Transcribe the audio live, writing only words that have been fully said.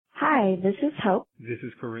Hi, this is Hope. This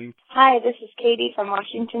is Kareem. Hi, this is Katie from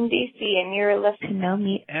Washington, D.C., and you're listening to No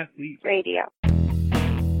Meat Athlete Radio.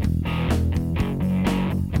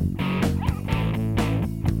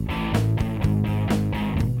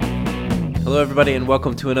 Hello, everybody, and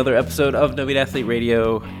welcome to another episode of No Meat Athlete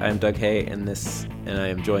Radio. I'm Doug Hay, and I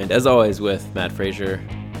am joined, as always, with Matt Frazier.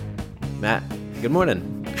 Matt, good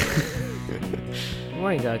morning. Good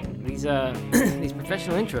morning, Doug. These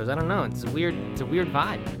professional intros, I don't know. It's a weird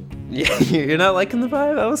vibe. Yeah, you're not liking the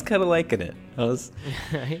vibe? I was kind of liking it.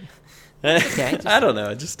 Okay. I don't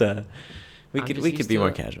know. Just we could be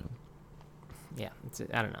more casual. Yeah,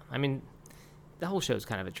 I don't know. I mean, the whole show's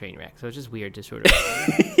kind of a train wreck, so it's just weird to sort of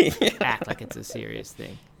act like it's a serious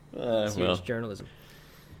thing. Serious journalism.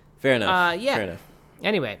 Fair enough. Yeah. Fair enough.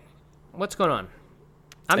 Anyway, what's going on?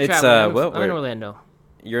 I'm traveling. I'm in Orlando.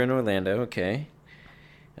 You're in Orlando, okay.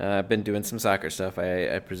 I've been doing some soccer stuff,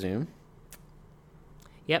 I presume.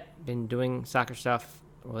 Yep, been doing soccer stuff.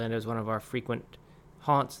 Orlando is one of our frequent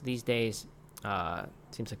haunts these days.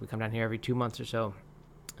 Seems like we come down here every 2 months or so,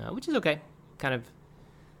 which is okay. Kind of.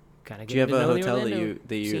 Do you have a hotel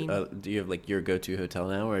do you have like your go-to hotel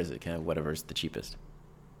now, or is it kind of whatever's the cheapest?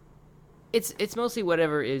 It's mostly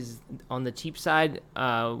whatever is on the cheap side.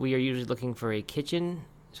 We are usually looking for a kitchen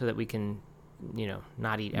so that we can,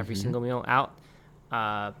 not eat every single meal out.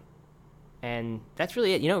 And that's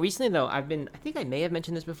really it. Recently though, I think I may have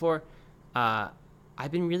mentioned this before. I've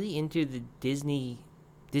been really into the Disney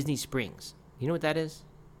Springs. You know what that is?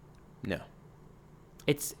 No.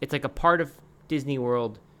 It's like a part of Disney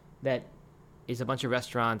World that is a bunch of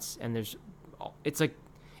restaurants, and it's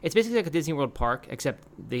basically like a Disney World park, except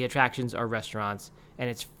the attractions are restaurants, and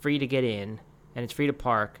it's free to get in, and it's free to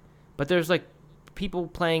park. But there's like people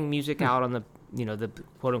playing music out on the the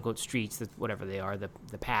quote unquote streets, whatever they are, the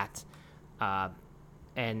paths,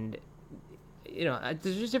 and there's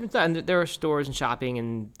just different stuff. And there are stores and shopping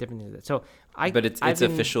and different things. So but it's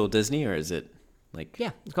official Disney, or is it like?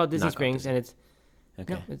 Yeah, it's called Disney Springs, and it's.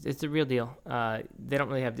 Okay. No, it's the real deal. They don't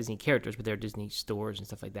really have Disney characters, but they're Disney stores and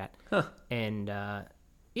stuff like that. Huh. And I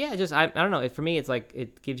don't know. For me, it's like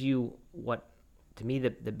it gives you what, to me,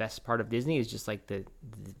 the best part of Disney is just like the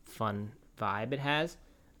fun vibe it has.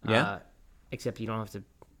 Yeah. Except you don't have to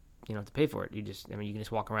pay for it. You can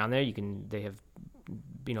just walk around there. They have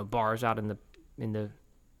bars out in the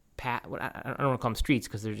I don't want to call them streets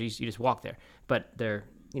because you just walk there, but they're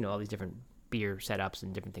all these different beer setups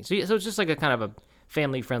and different things. So it's just like a kind of a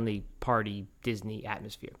family-friendly party Disney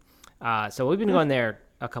atmosphere. So we've been going there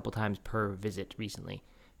a couple times per visit recently,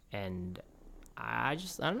 and I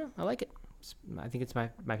don't know. I like it. I think it's my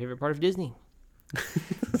favorite part of Disney.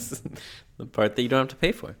 The part that you don't have to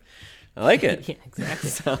pay for. I like it. Yeah, exactly.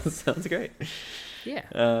 Sounds great.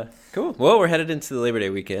 Yeah. Cool. Well, we're headed into the Labor Day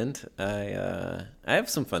weekend. I have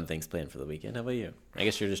some fun things planned for the weekend. How about you? I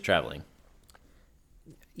guess you're just traveling.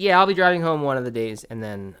 Yeah, I'll be driving home one of the days, and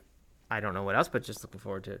then I don't know what else, but just looking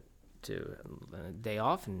forward to a day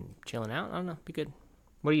off and chilling out. I don't know, be good.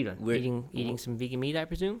 What are you doing? Eating some vegan meat, I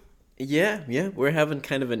presume? Yeah. We're having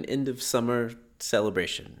kind of an end of summer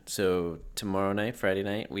celebration. So tomorrow night, Friday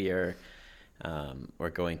night, we're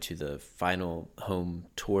going to the final home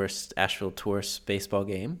Asheville Tourist baseball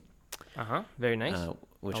game. Very nice.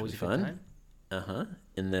 Which Always will be fun.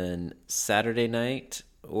 And then Saturday night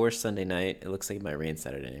or Sunday night, it looks like it might rain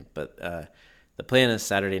Saturday night, but the plan is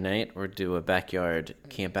Saturday night we'll do a backyard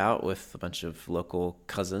camp out with a bunch of local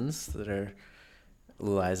cousins that are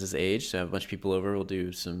Liza's age. So I have a bunch of people over. We'll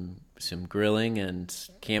do some grilling and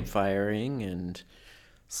campfiring and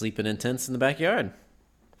sleeping in tents in the backyard.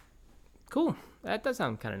 Cool. That does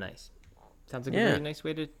sound kind of nice. Sounds like a very nice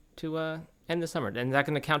way to end the summer. And is that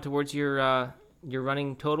going to count towards your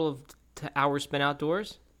running total of hours spent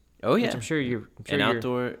outdoors? Oh yeah, which I'm sure you're an hour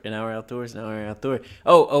outdoors, an hour outdoor.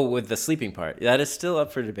 Oh, with the sleeping part, that is still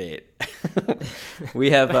up for debate.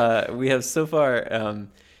 we have so far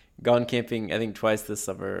gone camping, I think twice this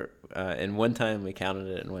summer, and one time we counted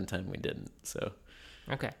it, and one time we didn't. So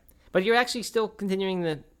okay, but you're actually still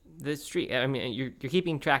continuing the streak. I mean, you're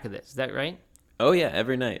keeping track of this. Is that right? Oh yeah,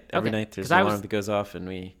 every night. Every night there's an alarm that goes off, and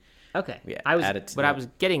we. Okay. We add it to what I was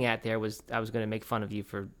getting at there was I was going to make fun of you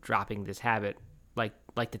for dropping this habit,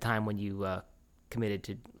 like the time when you committed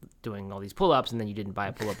to doing all these pull-ups and then you didn't buy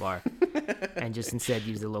a pull-up bar and just instead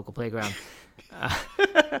use the local playground.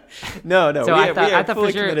 No. So we are thought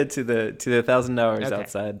fully for sure... committed to the 1,000 hours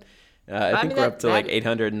outside. I think we're up to like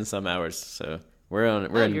 800 and some hours, so we're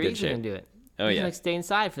in good shape. Gonna do it. Oh you yeah. Can stay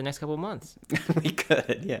inside for the next couple of months. We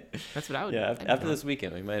could, yeah. That's what I would. Yeah, after this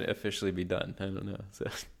weekend, we might officially be done. I don't know. So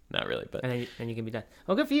not really, but And then you can be done.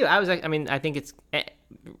 Well, good for you. I think it's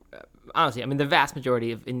honestly, the vast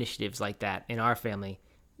majority of initiatives like that in our family,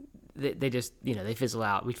 they just, they fizzle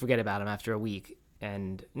out. We forget about them after a week.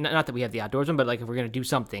 And not that we have the outdoors one, but like if we're going to do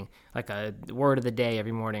something, like a word of the day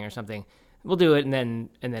every morning or something, we'll do it, and then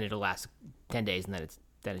it'll last 10 days, and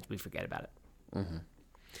then we forget about it.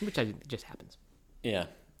 Which just happens. yeah.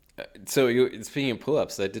 So speaking of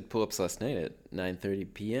pull-ups, I did pull-ups last night at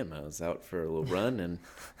 9:30 p.m. I was out for a little run and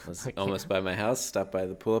was almost by my house. Stopped by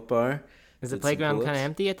the pull-up bar. Is the playground kind of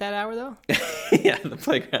empty at that hour though? Yeah, the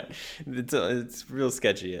playground. It's real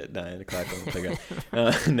sketchy at 9 o'clock on the playground.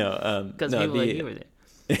 Because people like you were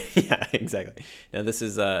there. Yeah, exactly. Now this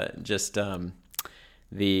is just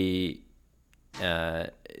the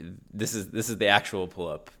this is the actual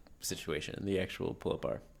pull-up situation, the actual pull-up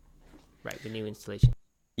bar. Right, the new installation.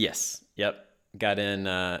 Yes. Yep. Got in.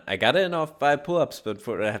 I got in off 5 pull-ups,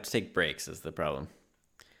 but I have to take breaks is the problem.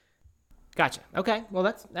 Gotcha. Okay. Well,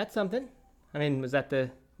 that's something. I mean, was that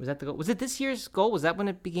the goal? Was it this year's goal? Was that when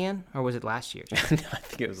it began, or was it last year's? No, I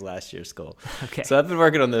think it was last year's goal. Okay. So I've been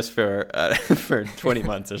working on this for 20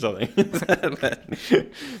 months or something, but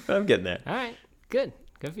I'm getting there. All right. Good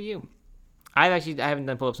for you. I haven't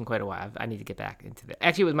done pull-ups in quite a while. I need to get back into that.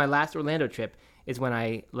 Actually, with my last Orlando trip is when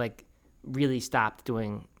I really stopped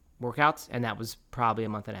doing workouts, and that was probably a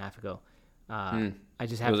month and a half ago. I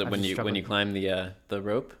just haven't. Was it when you climbed the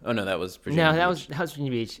rope? Oh no, that was Virginia No, Beach. that was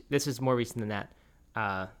Virginia Beach. This is more recent than that.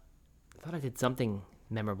 I thought I did something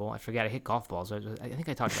memorable. I forgot I hit golf balls. I think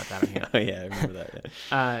I talked about that on here. Oh yeah, I remember that.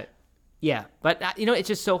 Yeah. Yeah, but it's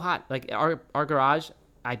just so hot. Like our garage,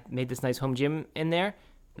 I made this nice home gym in there.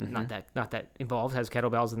 Not that involved. Has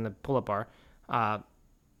kettlebells and the pull-up bar.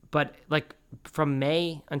 But like from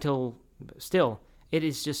May until still, it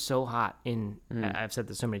is just so hot in. I've said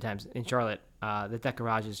this so many times in Charlotte. That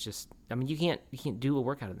garage is just. I mean, you can't do a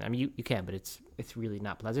workout in there. I mean, you can, but it's really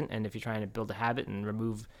not pleasant. And if you're trying to build a habit and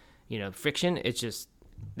remove, friction, it's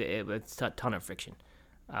a ton of friction.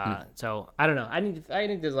 So I don't know. I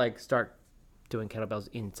need to start doing kettlebells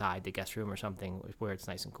inside the guest room or something where it's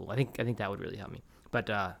nice and cool. I think that would really help me. But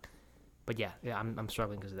yeah, I'm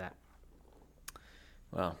struggling because of that.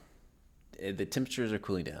 Well, the temperatures are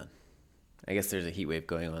cooling down. I guess there's a heat wave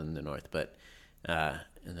going on in the north, but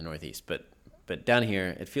in the northeast, but down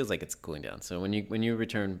here it feels like it's cooling down. So when you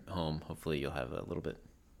return home, hopefully you'll have a little bit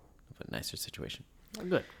of a nicer situation. Oh,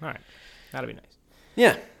 good. All right, that'll be nice.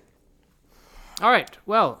 Yeah. All right.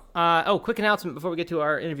 Well, quick announcement before we get to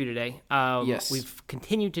our interview today. Yes. We've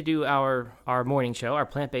continued to do our morning show, our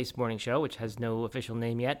plant-based morning show, which has no official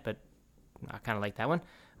name yet, but I kind of like that one.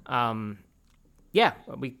 Yeah,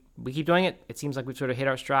 we keep doing it. It seems like we've sort of hit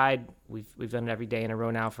our stride. We've done it every day in a row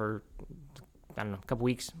now for, I don't know, a couple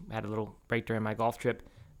weeks. I had a little break during my golf trip.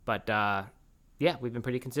 But, yeah, we've been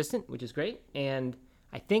pretty consistent, which is great. And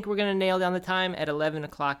I think we're going to nail down the time at 11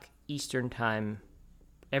 o'clock Eastern time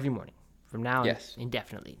every morning. From now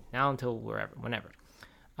indefinitely. Now until whenever.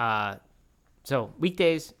 So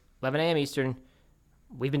weekdays, 11 a.m. Eastern.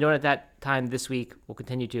 We've been doing it that time this week. We'll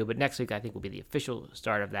continue to, but next week I think will be the official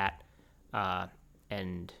start of that.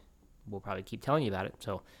 And we'll probably keep telling you about it.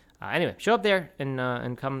 So anyway, show up there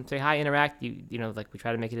and come say hi, interact. We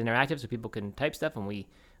try to make it interactive so people can type stuff and we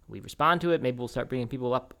respond to it. Maybe we'll start bringing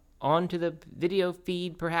people up onto the video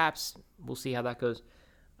feed perhaps. We'll see how that goes.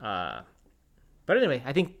 But anyway,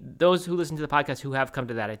 I think those who listen to the podcast who have come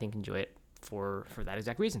to that, I think enjoy it for that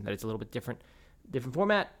exact reason, that it's a little bit different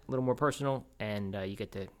format, a little more personal, and you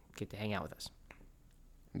get to hang out with us.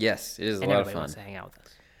 Yes, it is a and lot of everybody fun. wants to hang out with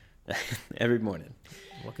us. Every morning.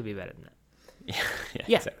 What could be better than that?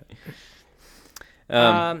 Yeah. Exactly.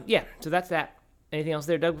 Yeah, so that's that. Anything else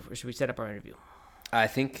there, Doug, or should we set up our interview? I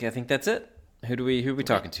think that's it. Who are we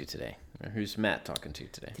talking to today? Or who's Matt talking to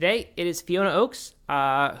today? Today it is Fiona Oakes,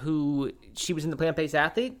 who she was in the Plant-Based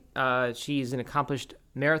Athlete. She's an accomplished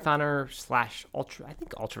marathoner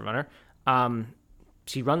 / ultra runner.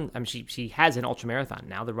 She has an ultra marathon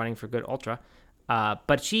now. They're running for good ultra.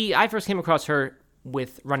 But I first came across her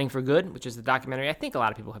with Running for Good, which is the documentary. I think a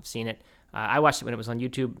lot of people have seen it. I watched it when it was on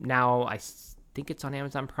YouTube. Now I think it's on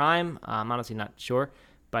Amazon Prime. I'm honestly not sure,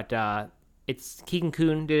 but it's Keegan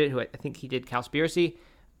Kuhn did it. Who I think he did Cowspiracy.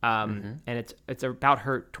 And it's about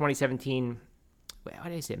her 2017. Wait, how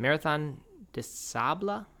do I say it? Marathon des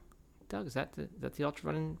Sables. Doug, is that the ultra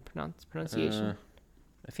running pronunciation?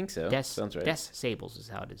 I think so. Sounds right. Des Sables is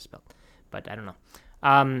how it is spelled, but I don't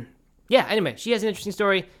know. Yeah. Anyway, she has an interesting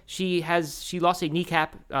story. She lost a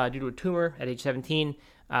kneecap due to a tumor at age 17,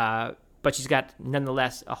 but she's got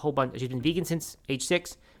nonetheless a whole bunch. She's been vegan since age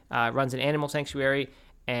 6. Runs an animal sanctuary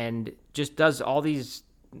and just does all these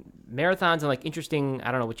marathons and like interesting,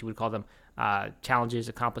 I don't know what you would call them, challenges,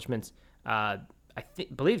 accomplishments.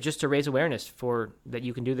 Believe just to raise awareness for that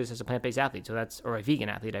you can do this as a plant-based athlete. So or a vegan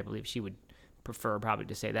athlete, I believe she would prefer probably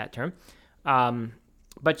to say that term.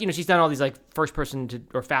 But she's done all these like first person to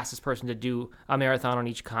or fastest person to do a marathon on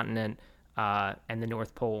each continent, and the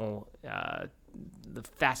North Pole. The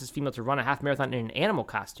fastest female to run a half marathon in an animal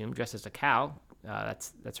costume, dressed as a cow.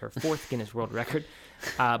 That's her 4th Guinness World Record.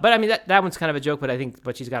 But I mean that one's kind of a joke.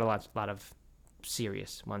 But she's got a lot of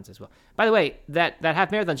serious ones as well. By the way, that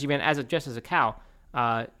half marathon she ran dressed as a cow.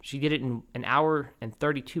 She did it in an hour and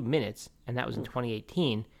 32 minutes, and that was in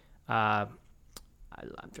 2018. I'm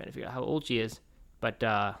trying to figure out how old she is, but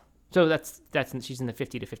so that's she's in the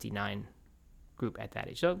 50 to 59 group at that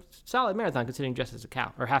age. So solid marathon considering dressed as a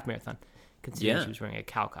cow, or half marathon considering she was wearing a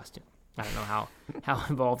cow costume. I don't know how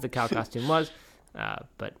involved the cow costume was,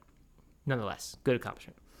 but nonetheless, good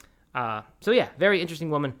accomplishment. So yeah, very interesting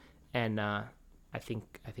woman, and I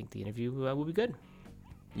think the interview will be good.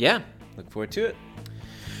 Yeah, look forward to it.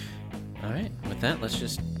 All right, with that, let's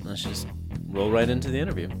just roll right into the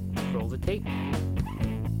interview. Roll the tape.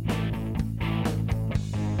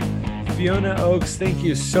 Fiona Oakes, thank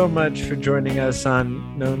you so much for joining us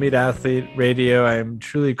on No Meat Athlete Radio. I am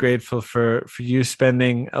truly grateful for you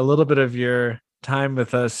spending a little bit of your time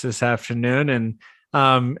with us this afternoon. And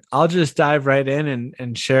I'll just dive right in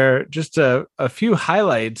and share just a few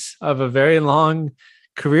highlights of a very long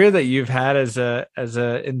career that you've had as a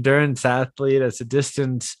endurance athlete, as a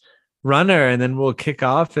distance runner, and then we'll kick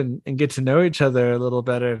off and get to know each other a little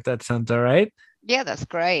better, if that sounds all right. Yeah, that's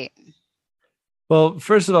great. Well,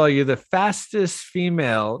 first of all, you're the fastest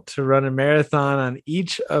female to run a marathon on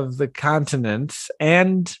each of the continents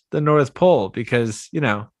and the North Pole, because,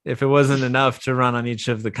 if it wasn't enough to run on each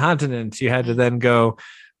of the continents, you had to then go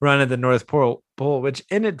run at the North Pole, which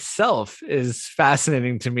in itself is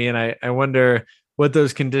fascinating to me. And I wonder what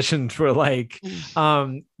those conditions were like.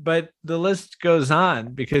 But the list goes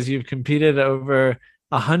on because you've competed over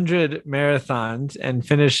 100 marathons and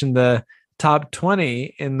finished in the top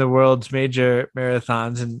 20 in the world's major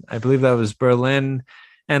marathons. And I believe that was Berlin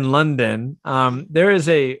and London. There is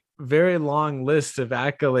a very long list of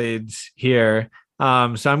accolades here. So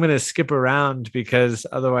I'm going to skip around because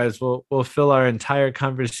otherwise we'll fill our entire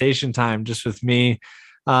conversation time just with me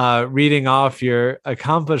reading off your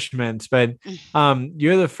accomplishments. But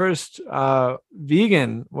you're the first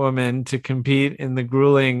vegan woman to compete in the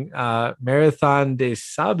grueling Marathon des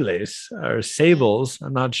Sables, or Sables.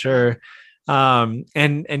 I'm not sure.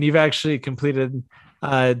 And you've actually completed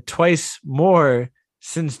twice more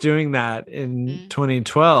since doing that in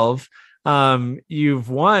 2012. You've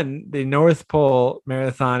won the North Pole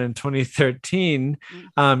Marathon in 2013.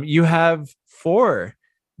 You have 4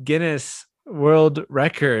 Guinness World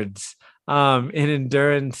Records in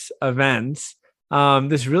endurance events.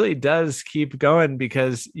 This really does keep going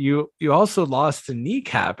because you also lost a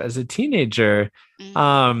kneecap as a teenager.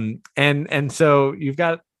 And so you've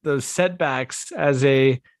got those setbacks as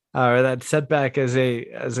a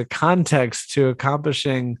context to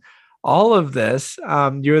accomplishing all of this.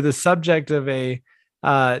 You're the subject of a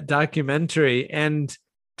documentary, and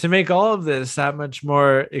to make all of this that much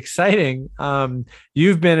more exciting,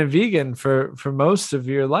 you've been a vegan for most of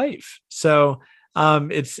your life. So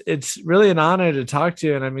it's really an honor to talk to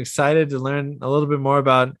you, and I'm excited to learn a little bit more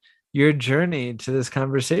about your journey to this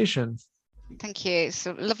conversation. Thank you. It's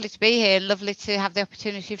lovely to be here. Lovely to have the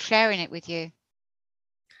opportunity of sharing it with you.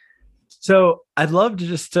 So I'd love to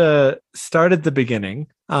just start at the beginning,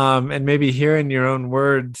 and maybe hear in your own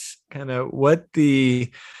words kind of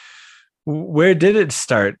where did it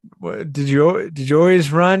start? Did you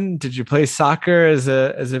always run? Did you play soccer as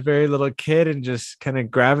a very little kid and just kind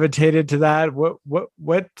of gravitated to that?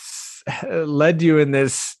 What led you in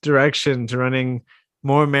this direction to running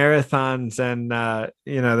more marathons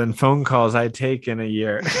than phone calls I take in a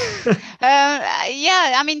year?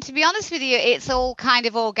 Yeah, I mean, to be honest with you, it's all kind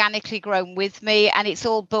of organically grown with me, and it's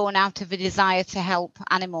all born out of a desire to help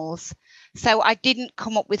animals. So I didn't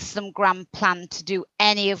come up with some grand plan to do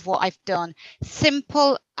any of what I've done.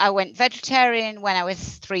 Simple. I went vegetarian when I was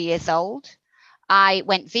 3 years old. I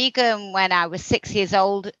went vegan when I was 6 years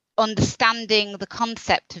old, understanding the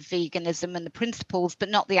concept of veganism and the principles, but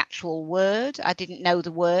not the actual word. I didn't know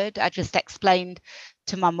the word. I just explained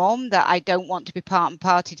to my mom that I don't want to be part and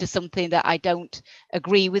party to something that I don't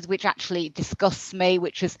agree with, which actually disgusts me,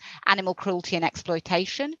 which is animal cruelty and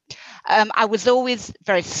exploitation. I was always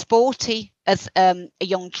very sporty as a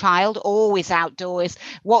young child, always outdoors.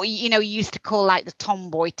 What you used to call like the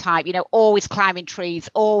tomboy type, always climbing trees,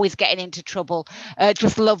 always getting into trouble.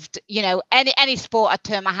 Just loved, any sport I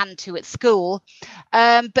turned my hand to at school.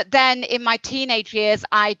 But then in my teenage years,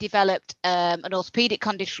 I developed an orthopedic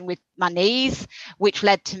condition with my knees, which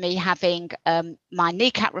led to me having my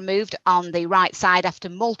kneecap removed on the right side after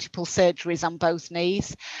multiple surgeries on both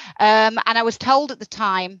knees. And I was told at the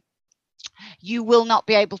time, you will not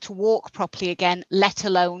be able to walk properly again, let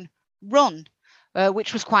alone run,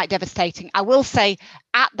 which was quite devastating. I will say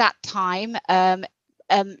at that time,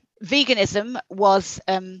 veganism was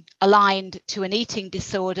aligned to an eating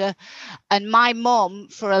disorder, and my mum,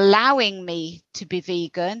 for allowing me to be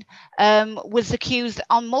vegan, was accused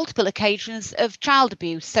on multiple occasions of child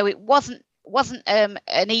abuse. So it wasn't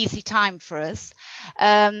an easy time for us,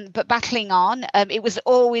 but battling on. It was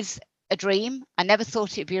always a dream. I never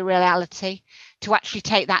thought it'd be a reality to actually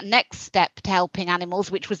take that next step to helping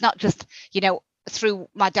animals, which was not just, through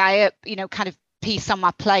my diet, kind of piece on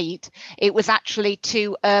my plate. It was actually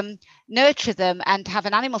to nurture them and have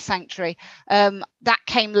an animal sanctuary. That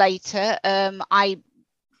came later.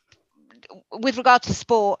 With regard to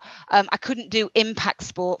sport, I couldn't do impact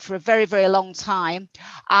sport for a very, very long time.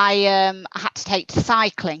 I had to take to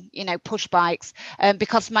cycling, push bikes,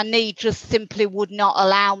 because my knee just simply would not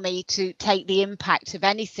allow me to take the impact of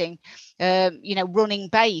anything, running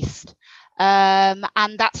based.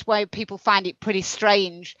 And that's why people find it pretty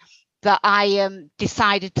strange that I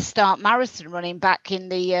decided to start marathon running back in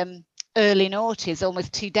the early noughties,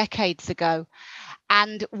 almost 2 decades ago.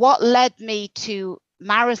 And what led me to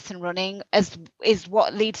marathon running is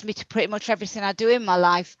what leads me to pretty much everything I do in my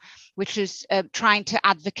life, which is trying to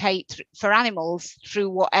advocate for animals through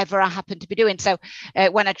whatever I happen to be doing. So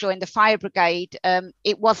when I joined the fire brigade,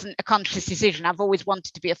 it wasn't a conscious decision. I've always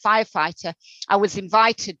wanted to be a firefighter. I was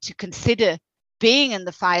invited to consider being in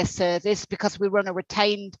the fire service because we run a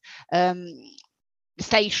retained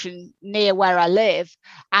station near where I live,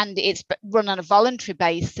 and it's run on a voluntary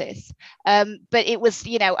basis. But it was,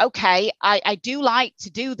 okay, I do like to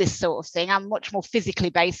do this sort of thing. I'm much more physically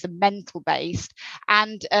based than mental based.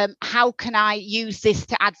 And how can I use this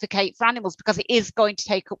to advocate for animals? Because it is going to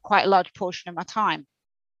take up quite a large portion of my time.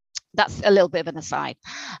 That's a little bit of an aside.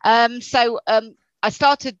 So I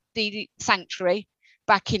started the sanctuary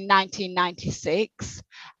back in 1996,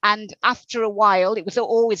 and after a while, it was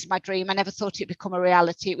always my dream. I never thought it'd become a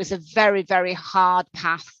reality. It was a very, very hard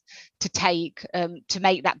path to take, to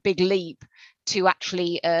make that big leap to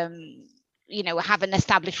actually have an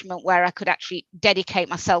establishment where I could actually dedicate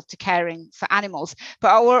myself to caring for animals.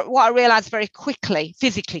 But what I realized very quickly,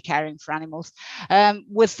 physically caring for animals,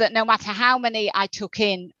 was that no matter how many I took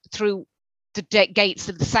in through the gates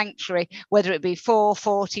of the sanctuary, whether it be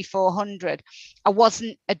 440, 400, I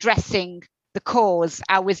wasn't addressing the cause.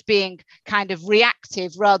 I was being kind of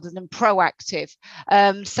reactive rather than proactive.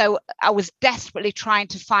 So I was desperately trying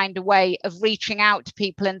to find a way of reaching out to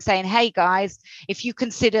people and saying, hey guys, if you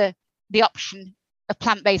consider the option of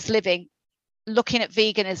plant-based living, looking at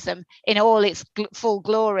veganism in all its full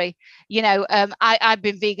glory, I've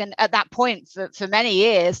been vegan at that point for many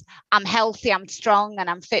years. I'm healthy, I'm strong, and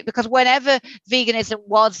I'm fit, because whenever veganism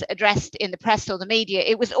was addressed in the press or the media,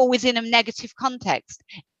 it was always in a negative context.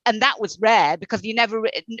 And that was rare because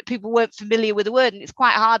people weren't familiar with the word. And it's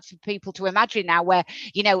quite hard for people to imagine now where,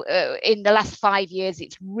 in the last 5 years,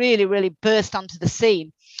 it's really, really burst onto the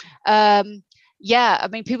scene.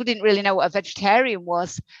 People didn't really know what a vegetarian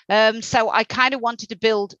was. So I kind of wanted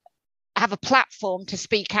to have a platform to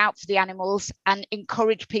speak out for the animals and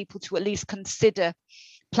encourage people to at least consider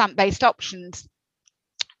plant-based options.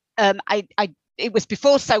 It was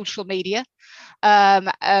before social media. So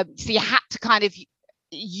you had to kind of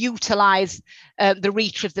utilize the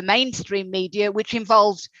reach of the mainstream media, which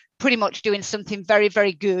involved pretty much doing something very,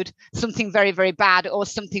 very good, something very, very bad, or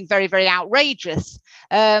something very, very outrageous.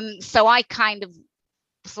 So I kind of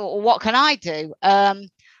thought, well, what can I do?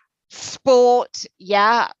 Sport,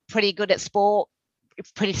 pretty good at sport,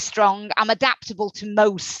 pretty strong. I'm adaptable to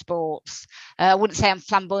most sports. I wouldn't say I'm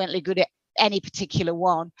flamboyantly good at any particular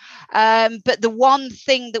one. But the one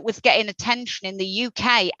thing that was getting attention in the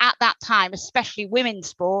UK at that time, especially women's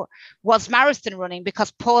sport, was marathon running,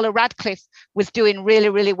 because Paula Radcliffe was doing really,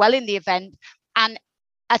 really well in the event. And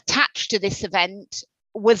attached to this event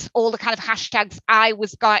was all the kind of hashtags I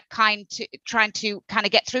was trying to kind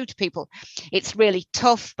of get through to people. It's really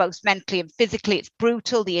tough, both mentally and physically. It's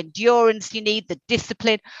brutal. The endurance you need, the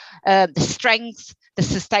discipline, the strength, the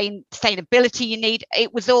sustainability you need.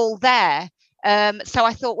 It was all there. So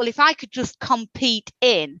I thought, well, if I could just compete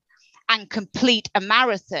in and complete a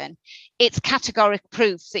marathon, it's categorical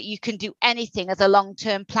proof that you can do anything as a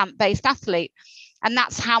long-term plant-based athlete. And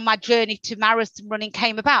that's how my journey to marathon running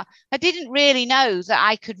came about. I didn't really know that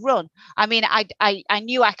I could run. I mean, I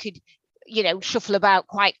knew I could, shuffle about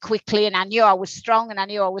quite quickly, and I knew I was strong and I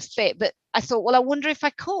knew I was fit. But I thought, well, I wonder if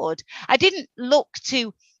I could. I didn't look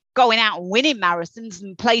to going out and winning marathons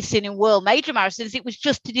and placing in world major marathons. It was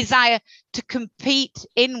just a desire to compete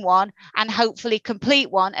in one and hopefully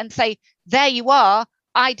complete one and say, there you are,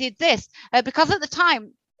 I did this. Because at the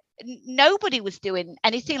time, nobody was doing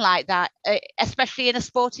anything like that, especially in a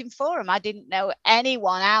sporting forum. I didn't know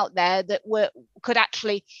anyone out there that could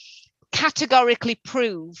actually categorically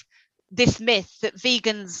prove this myth that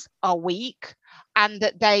vegans are weak and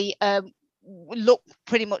that they look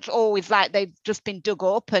pretty much always like they've just been dug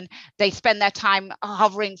up, and they spend their time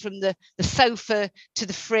hovering from the sofa to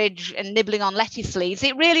the fridge and nibbling on lettuce leaves.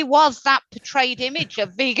 It really was that portrayed image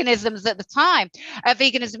of veganism at the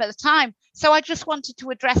time. So I just wanted to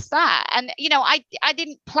address that. And I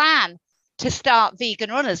didn't plan to start Vegan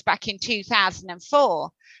Runners back in 2004.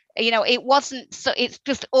 It wasn't, so it's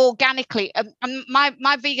just organically,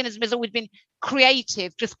 my veganism has always been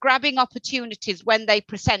creative, just grabbing opportunities when they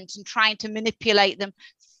present and trying to manipulate them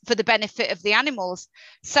for the benefit of the animals.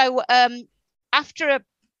 So after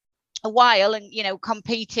a while, and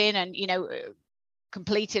competing and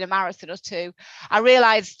completing a marathon or two, I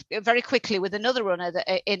realized very quickly with another runner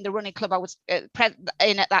that in the running club I was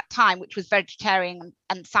in at that time, which was Vegetarian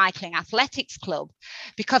and Cycling Athletics Club,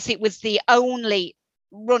 because it was the only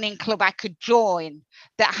running club I could join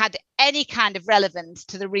that had any kind of relevance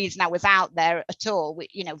to the reason I was out there at all, with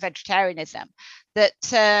vegetarianism, that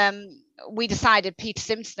we decided, Peter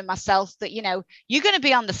Simpson and myself, that you're going to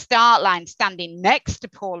be on the start line standing next to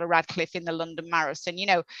Paula Radcliffe in the London Marathon.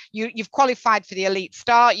 You've qualified for the elite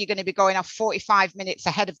start. You're going to be going off 45 minutes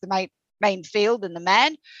ahead of the main field and the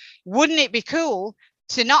men. Wouldn't it be cool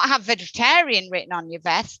to not have vegetarian written on your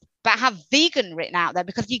vest, but have vegan written out there,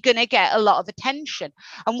 because you're going to get a lot of attention?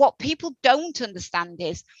 And what people don't understand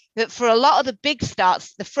is that for a lot of the big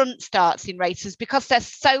starts, the front starts in races, because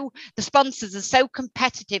the sponsors are so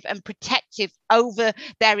competitive and protective over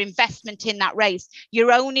their investment in that race,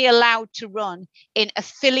 you're only allowed to run in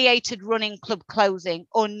affiliated running club clothing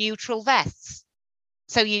or neutral vests.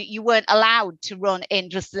 So you weren't allowed to run in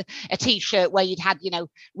just a T-shirt where you'd had,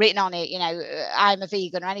 written on it, I'm a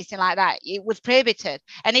vegan or anything like that. It was prohibited.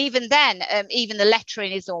 And even then, even the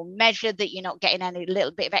lettering is all measured, that you're not getting any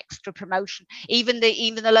little bit of extra promotion. Even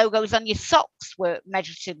the logos on your socks were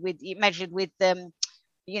measured with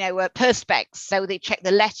perspex, so they checked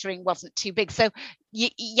the lettering wasn't too big. So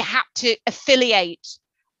you had to affiliate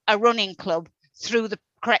a running club through the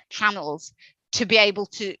correct channels to be able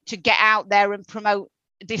to get out there and promote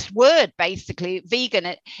this word, basically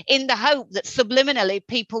vegan, in the hope that subliminally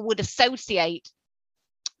people would associate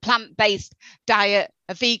plant-based diet,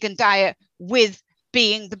 a vegan diet, with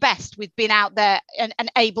being the best, with being out there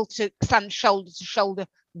and able to stand shoulder to shoulder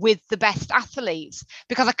with the best athletes.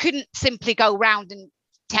 Because I couldn't simply go around and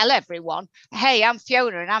tell everyone, hey, I'm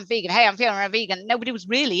Fiona and I'm vegan. Hey, I'm Fiona and I'm vegan. Nobody was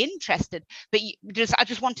really interested. But I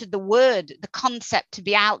just wanted the word, the concept, to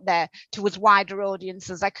be out there to as wider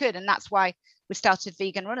audience as I could. And that's why we started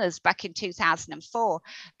Vegan Runners back in 2004.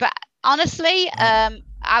 But honestly,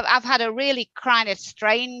 I've had a really kind of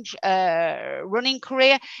strange running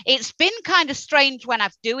career. It's been kind of strange when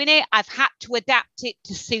I'm doing it. I've had to adapt it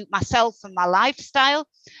to suit myself and my lifestyle.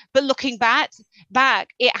 But looking back,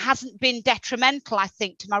 it hasn't been detrimental, I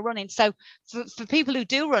think, to my running. So for people who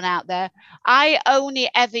do run out there, I only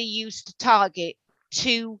ever used to target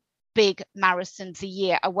 2 big marathons a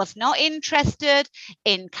year. I was not interested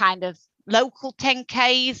in kind of local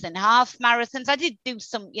 10Ks and half marathons. I did do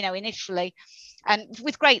some, initially, and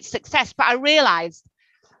with great success, but I realized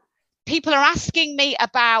people are asking me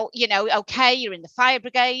about, okay, you're in the fire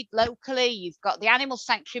brigade locally, you've got the animal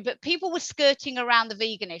sanctuary, but people were skirting around the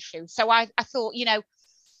vegan issue. So I thought,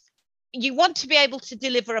 you want to be able to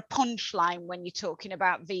deliver a punchline when you're talking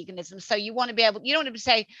about veganism. So you don't want to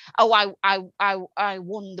say, oh, I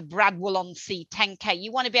won the Bradwell-on-Sea 10K.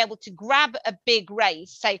 You want to be able to grab a big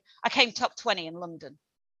race, say, I came top 20 in London.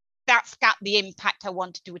 That's got the impact I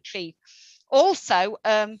wanted to achieve. Also,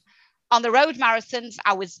 on the road marathons,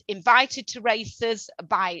 I was invited to races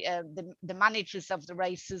by the managers of the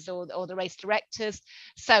races or the race directors.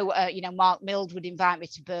 So, Mark Mild would invite me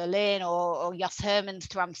to Berlin or Jos Hermans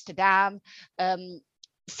to Amsterdam.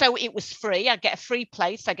 So it was free. I get a free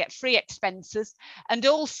place. I get free expenses. And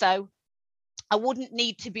also, I wouldn't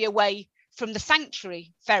need to be away from the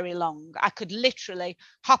sanctuary very long. I could literally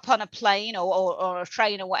hop on a plane or a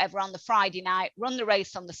train or whatever on the Friday night, run the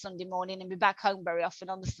race on the Sunday morning, and be back home very often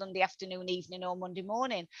on the Sunday afternoon, evening, or Monday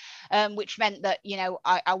morning, which meant that, you know,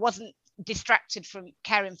 I wasn't distracted from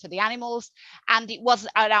caring for the animals, and it was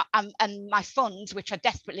and my funds, which I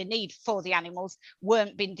desperately need for the animals,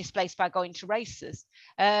 weren't being displaced by going to races.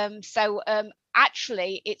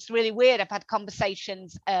 Actually, it's really weird. I've had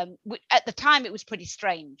conversations at the time. It was pretty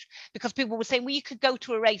strange because people were saying, well, you could go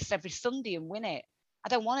to a race every Sunday and win it. I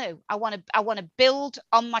don't want to. I want to build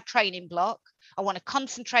on my training block. I want to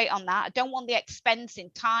concentrate on that. I don't want the expense in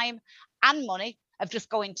time and money of just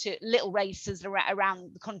going to little races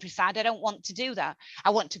around the countryside. I don't want to do that.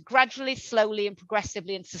 I want to gradually, slowly, and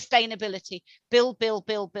progressively, and sustainability build,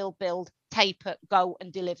 taper, go,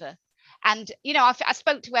 and deliver. And, you know, I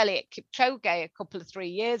spoke to Eliud Kipchoge a couple of 3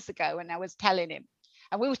 years ago, and I was telling him,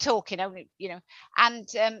 and we were talking, you know, and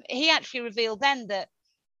he actually revealed then that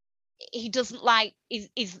he doesn't like,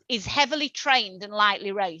 is heavily trained and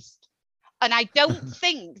lightly raced. And I don't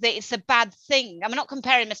think that it's a bad thing. I'm not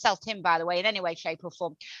comparing myself to him, by the way, in any way, shape, or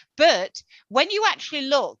form. But when you actually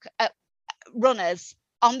look at runners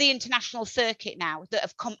on the international circuit now that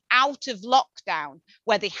have come out of lockdown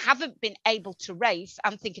where they haven't been able to race,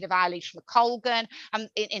 I'm thinking of Eilish McColgan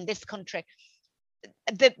in this country,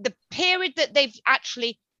 the period that they've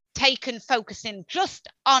actually taken focusing just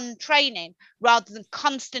on training rather than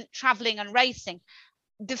constant traveling and racing,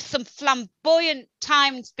 there's some flamboyant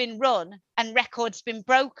times been run and records been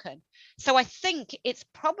broken. So I think it's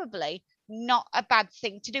probably not a bad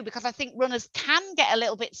thing to do, because I think runners can get a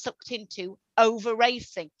little bit sucked into over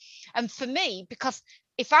racing. And for me, because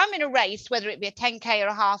if I'm in a race, whether it be a 10K or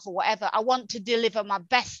a half or whatever, I want to deliver my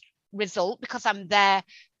best result because I'm there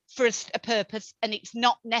for a purpose, and it's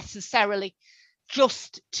not necessarily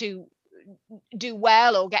just to do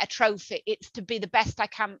well or get a trophy. It's to be the best I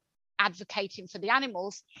can advocating for the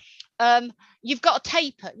animals. You've got to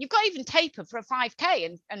taper. You've got to even taper for a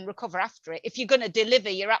 5K and recover after it if you're going to deliver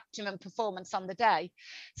your optimum performance on the day.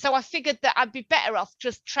 So I figured that I'd be better off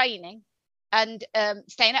just training and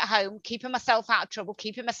staying at home, keeping myself out of trouble,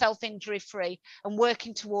 keeping myself injury free, and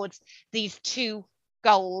working towards these two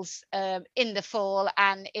goals in the fall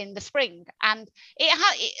and in the spring. And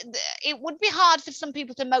it would be hard for some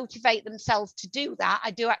people to motivate themselves to do that. I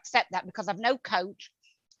do accept that, because I've no coach,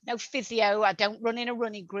 no physio. I don't run in a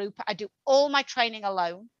running group. I do all my training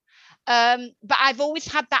alone. But I've always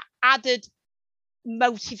had that added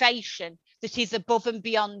motivation that is above and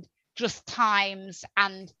beyond just times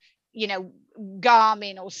and, you know,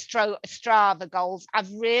 Garmin or Strava goals.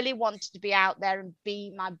 I've really wanted to be out there and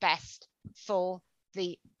be my best for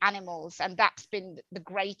the animals, and that's been the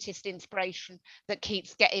greatest inspiration that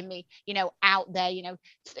keeps getting me, you know, out there. You know,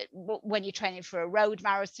 when you're training for a road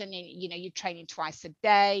marathon, you know, you're training twice a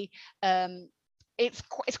day.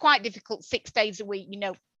 It's quite difficult 6 days a week, you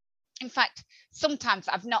know. In fact, sometimes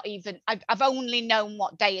I've only known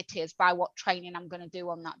what day it is by what training I'm going to do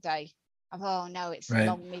on that day. Oh no, it's a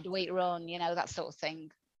long midweek run, you know, that sort of thing.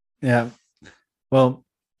 Yeah. Well,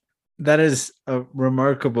 that is a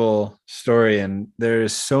remarkable story, and there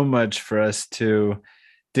is so much for us to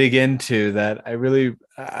dig into that I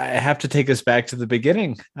have to take us back to the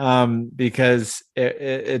beginning, because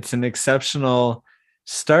it's an exceptional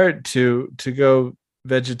start to go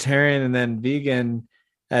vegetarian and then vegan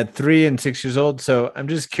at 3 and 6 years old. So I'm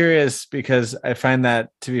just curious, because I find that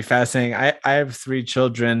to be fascinating. I have 3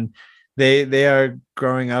 children. They are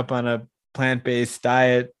growing up on a plant-based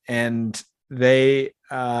diet, and they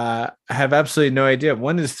have absolutely no idea.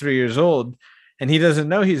 One is 3 years old, and he doesn't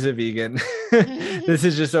know he's a vegan. This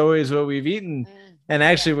is just always what we've eaten. And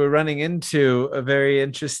actually, we're running into a very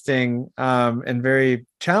interesting and very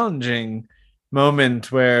challenging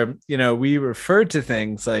moment where, you know, we refer to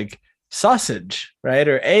things like sausage, right,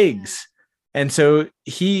 or eggs. And so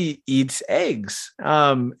he eats eggs.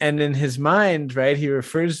 And in his mind, right, he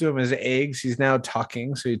refers to them as eggs. He's now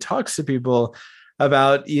talking. So he talks to people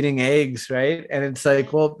about eating eggs, right? And it's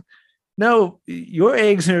like, well, no, your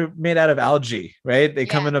eggs are made out of algae, right? They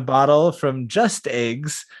come in a bottle from Just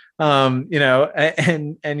Eggs, you know,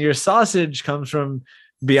 and your sausage comes from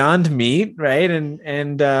Beyond Meat, right?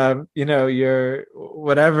 And you know, your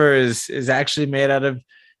whatever is actually made out of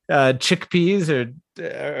chickpeas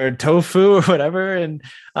or tofu or whatever. And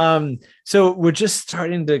so we're just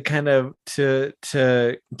starting to kind of to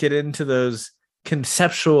get into those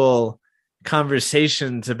conceptual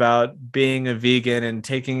conversations about being a vegan and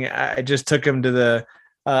I just took him to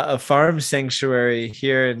a farm sanctuary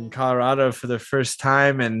here in Colorado for the first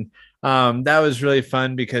time. And that was really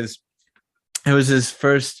fun because it was his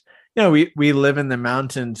first we live in the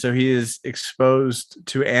mountains, so he is exposed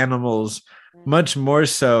to animals much more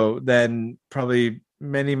so than probably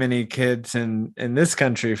many kids in this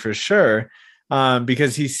country for sure,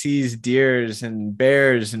 because he sees deers and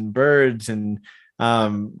bears and birds and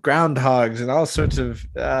groundhogs and all sorts of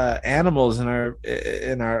animals in our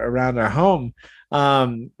around our home.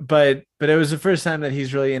 But it was the first time that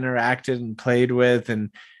he's really interacted and played with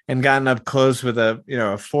and gotten up close with a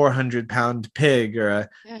 400-pound pig or a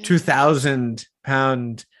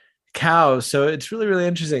 2,000-pound cow. So it's really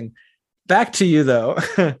interesting. Back to you though.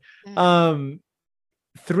 um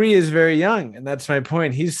 3 is very young, and that's my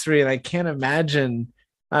point. He's 3, and I can't imagine.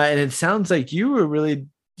 And it sounds like you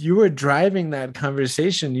were driving that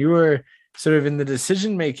conversation. You were sort of in the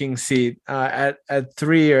decision making seat at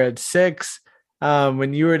 3 or at 6,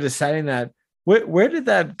 when you were deciding that. Where did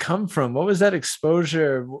that come from? What was that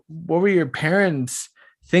exposure? What were your parents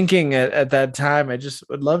thinking at that time? I just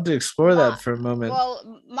would love to explore that for a moment.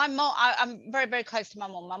 Well, my mom, I'm very close to my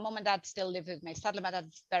mom. My mom and dad still live with me. Sadly, my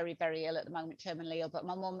dad's very ill at the moment, terminally ill. But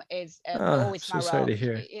my mom is always So my sorry rock. to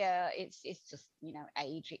hear. Yeah, it's just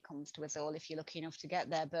age. It comes to us all if you're lucky enough to get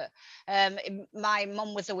there. But my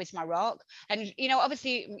mom was always my rock, and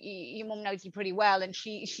obviously your mom knows you pretty well, and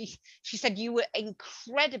she said you were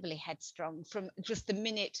incredibly headstrong from just the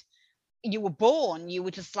minute you were born. You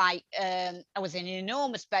were just like, I was an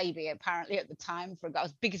enormous baby apparently at the time. I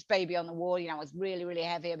was biggest baby on the ward. I was really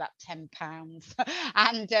heavy, about 10 pounds.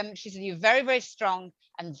 And she said you're very strong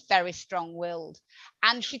and very strong-willed,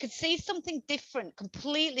 and she could see something different,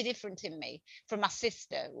 completely different in me from my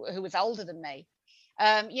sister, who was older than me.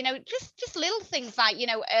 Just little things like,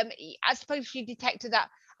 I suppose she detected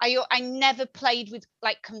that I never played with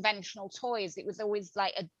like conventional toys. It was always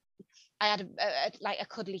like I had like a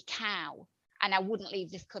cuddly cow, and I wouldn't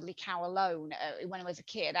leave this cuddly cow alone when I was a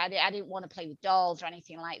kid. I didn't want to play with dolls or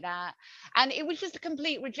anything like that. And it was just a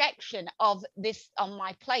complete rejection of this on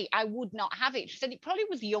my plate. I would not have it. She said it probably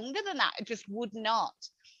was younger than that. I just would not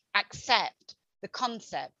accept the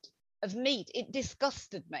concept of meat. It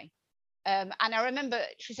disgusted me. And I remember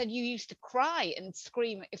she said you used to cry and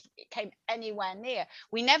scream if it came anywhere near.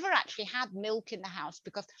 We never actually had milk in the house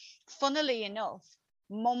because, funnily enough,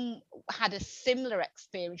 Mum had a similar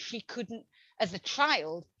experience. She couldn't, as a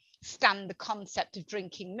child, stand the concept of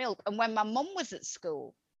drinking milk. And when my mum was at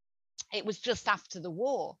school, it was just after the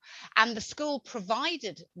war, and the school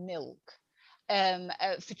provided milk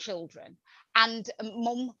for children, and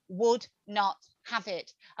Mum would not have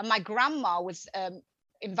it. And my grandma was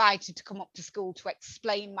invited to come up to school to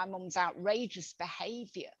explain my mum's outrageous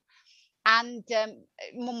behaviour. And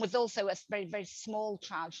Mum was also a very small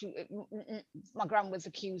child. My gran was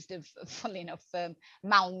accused of, funnily enough,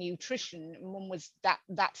 malnutrition. Mum was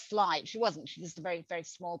that slight. She wasn't. She's just a very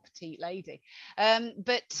small petite lady. Yeah,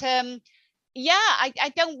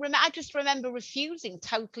 I don't remember. I just remember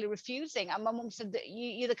totally refusing. And my mum said that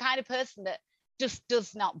you're the kind of person that just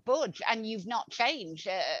does not budge, and you've not changed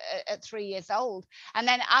at 3 years old. And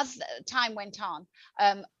then as time went on,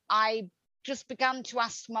 I just began to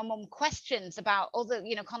ask my mum questions about other,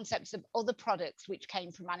 concepts of other products which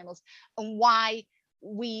came from animals, and why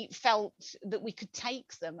we felt that we could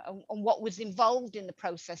take them, and what was involved in the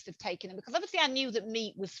process of taking them. Because obviously I knew that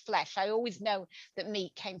meat was flesh. I always know that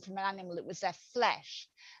meat came from an animal. It was their flesh.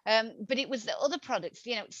 But it was the other products,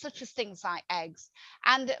 such as things like eggs.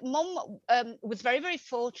 And Mum was very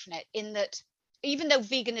fortunate in that, even though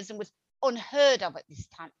veganism was unheard of at this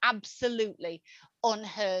time, absolutely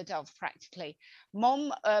unheard of practically.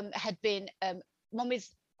 Mum Mum is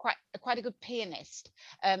quite a good pianist.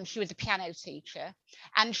 She was a piano teacher,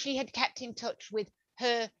 and she had kept in touch with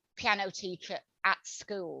her piano teacher at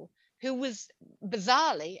school, who was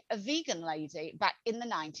bizarrely a vegan lady back in the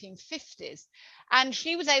 1950s. And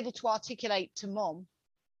she was able to articulate to Mum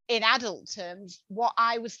in adult terms what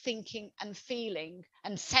I was thinking and feeling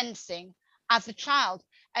and sensing as a child.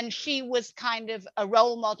 And she was kind of a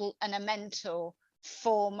role model and a mentor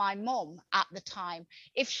for my mum at the time.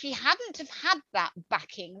 If she hadn't have had that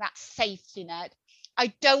backing, that safety net,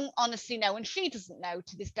 I don't honestly know, and she doesn't know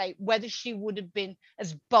to this day, whether she would have been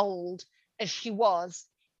as bold as she was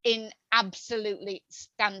in absolutely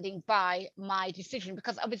standing by my decision.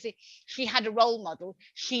 Because obviously she had a role model.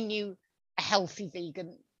 She knew a healthy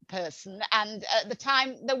vegan person, and at the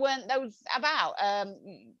time there weren't those about.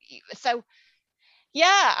 So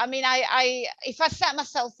yeah, I mean, I if I set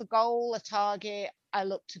myself a goal, a target, I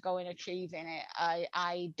look to go and achieving it.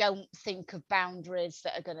 I don't think of boundaries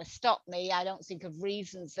that are going to stop me. I don't think of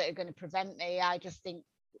reasons that are going to prevent me. I just think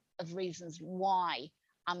of reasons why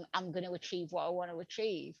I'm going to achieve what I want to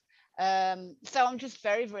achieve. So I'm just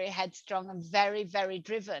very, very headstrong and very, very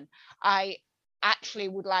driven. I actually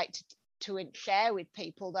would like to share with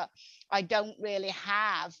people that I don't really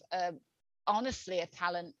have, honestly, a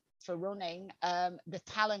talent for running. The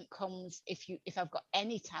talent comes, if I've got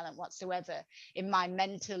any talent whatsoever, in my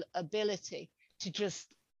mental ability to just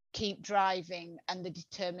keep driving and the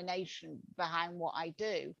determination behind what I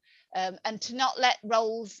do, and to not let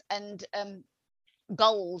roles and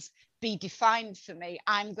goals be defined for me.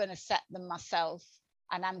 I'm going to set them myself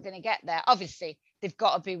and I'm going to get there. Obviously, they've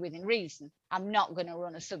got to be within reason. I'm not going to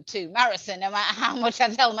run a sub-2 marathon, no matter how much I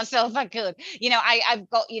tell myself I could. I've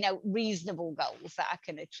got, reasonable goals that I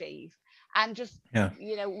can achieve, and just,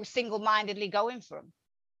 single-mindedly going for them.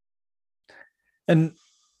 And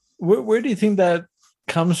where do you think that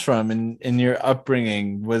comes from in your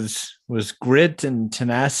upbringing? Was grit and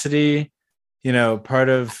tenacity, part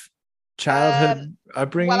of childhood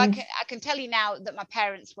upbringing? Well, I can tell you now that my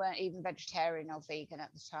parents weren't even vegetarian or vegan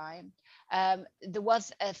at the time. There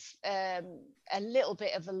was a little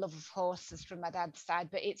bit of a love of horses from my dad's side,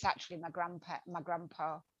 but it's actually my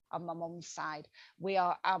grandpa on my mum's side.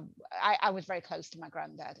 I was very close to my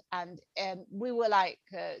granddad, and we were like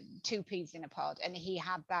two peas in a pod, and he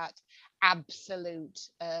had that absolute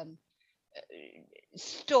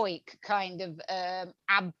stoic kind of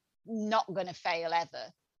not gonna fail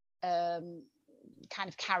ever kind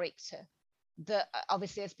of character that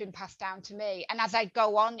obviously has been passed down to me. And as I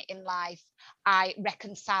go on in life, I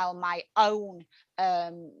reconcile my own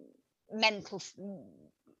mental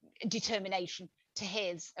determination to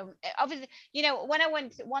his. Obviously, when I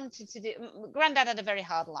wanted to do, Granddad had a very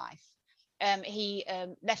hard life. He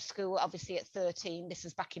left school obviously at 13. This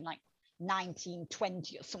was back in like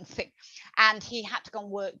 1920 or something, and he had to go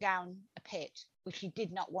and work down a pit, which he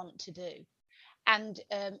did not want to do. And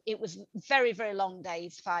it was very, very long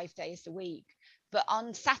days, 5 days a week. But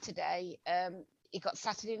on Saturday, he got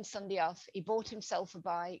Saturday and Sunday off. He bought himself a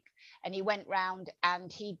bike and he went round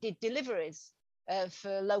and he did deliveries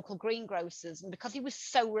for local greengrocers. And because he was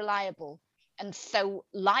so reliable and so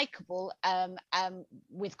likable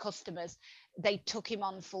with customers, they took him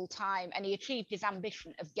on full time, and he achieved his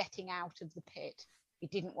ambition of getting out of the pit. He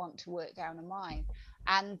didn't want to work down a mine.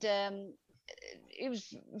 And it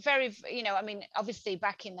was very, obviously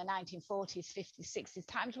back in the 1940s, 50s, 60s,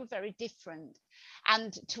 times were very different.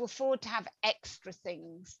 And to afford to have extra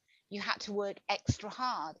things, you had to work extra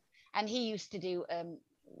hard. And he used to do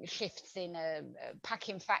shifts in a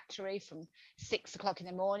packing factory from 6 o'clock in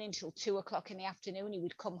the morning till 2 o'clock in the afternoon. He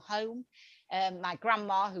would come home. My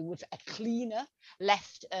grandma, who was a cleaner,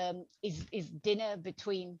 left his dinner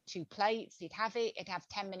between two plates. He'd have it, he'd have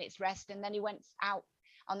 10 minutes rest, and then he went out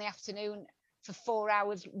on the afternoon for 4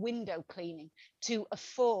 hours window cleaning to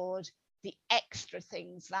afford the extra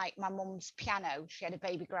things, like my mum's piano. She had a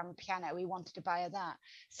baby grand piano. He wanted to buy her that.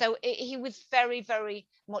 So he was very, very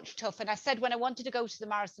much tough. And I said, when I wanted to go to the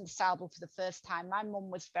Marathon des Sables for the first time, my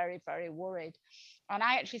mum was very, very worried. And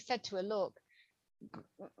I actually said to her, look,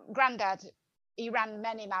 Granddad, he ran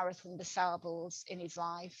many Marathon des Sables in his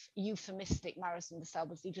life, euphemistic Marathon des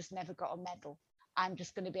Sables. He just never got a medal. I'm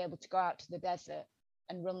just going to be able to go out to the desert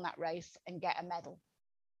and run that race and get a medal,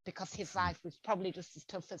 because his life was probably just as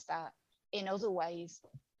tough as that in other ways,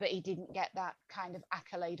 but he didn't get that kind of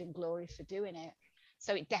accolade and glory for doing it.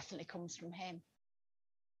 So it definitely comes from him.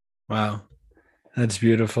 Wow, that's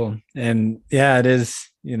beautiful. And yeah, it is.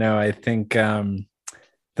 I think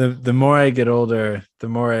the more I get older, the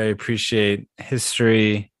more I appreciate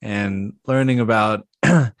history and learning about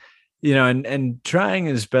and trying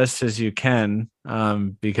as best as you can,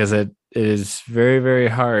 because it is very, very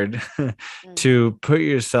hard to put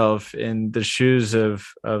yourself in the shoes of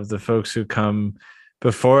the folks who come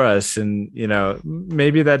before us. And,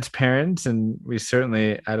 maybe that's parents. And we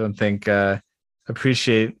certainly, I don't think,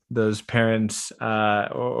 appreciate those parents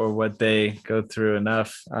or what they go through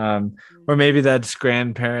enough. Or maybe that's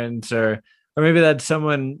grandparents, or maybe that's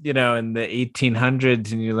someone, in the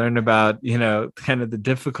 1800s, and you learn about, kind of the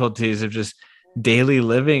difficulties of just daily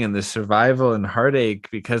living and the survival and heartache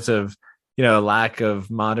because of, lack of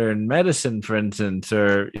modern medicine, for instance,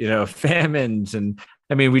 or, famines. And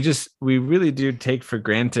I mean, we really do take for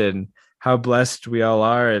granted how blessed we all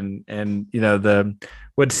are. And,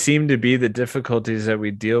 what seem to be the difficulties that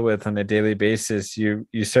we deal with on a daily basis. You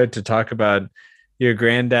start to talk about your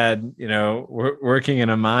granddad, working in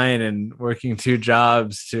a mine and working 2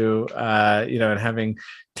 jobs to, and having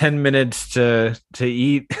 10 minutes to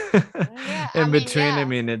eat in between. Yeah. I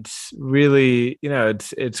mean, it's really,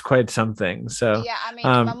 it's quite something. So yeah, I mean,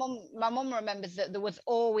 my mum remembers that there was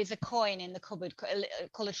always a coin in the cupboard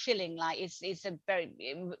called a shilling. Like it's a very,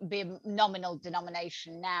 it would be a nominal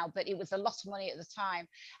denomination now, but it was a lot of money at the time,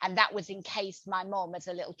 and that was in case my mum as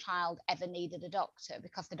a little child ever needed a doctor,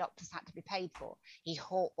 because the doctors had to be paid for. He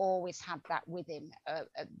always had that with him,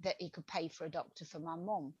 that he could pay for a doctor for my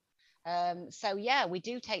mum. So yeah, we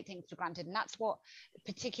do take things for granted, and that's what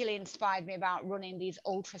particularly inspired me about running these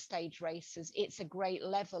ultra stage races. It's a great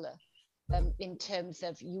leveler, in terms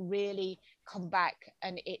of you really come back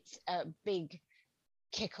and it's a big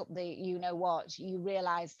kick up the, you know what, you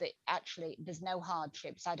realize that actually there's no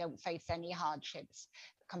hardships. I don't face any hardships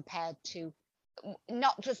compared to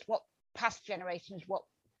not just what past generations, what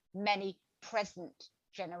many present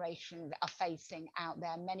generations are facing out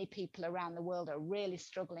there. Many people around the world are really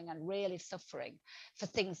struggling and really suffering for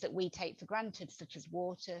things that we take for granted, such as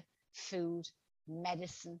water, food,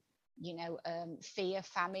 medicine, fear,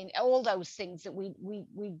 famine, all those things that we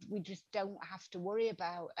just don't have to worry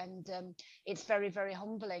about. And it's very, very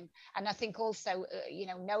humbling. And I think also,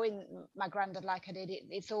 knowing my granddad like I did,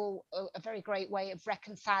 it's all a very great way of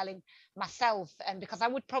reconciling myself. And because I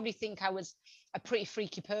would probably think I was a pretty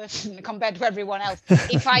freaky person compared to everyone else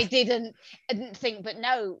if I didn't think, but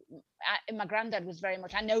no, my granddad was very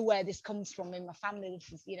much, I know where this comes from in my family.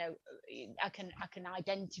 This is, I can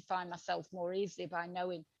identify myself more easily by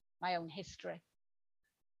knowing my own history.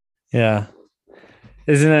 Yeah,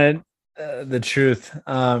 isn't it the truth?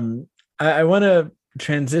 I want to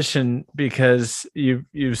transition because you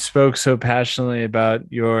spoke so passionately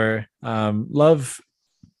about your love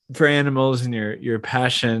for animals and your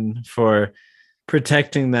passion for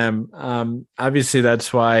protecting them. Obviously,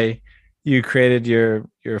 that's why you created your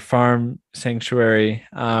farm sanctuary,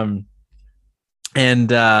 and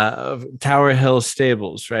Tower Hill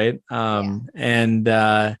Stables, right?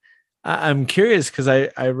 And I'm curious because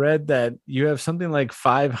I read that you have something like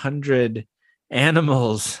 500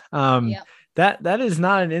 animals. That is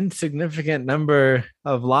not an insignificant number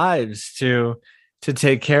of lives to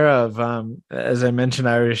take care of. As I mentioned,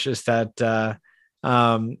 I was just at a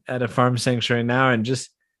farm sanctuary now, and just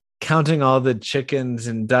counting all the chickens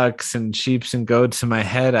and ducks and sheep and goats in my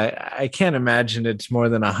head, I can't imagine it's more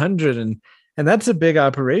than 100, and that's a big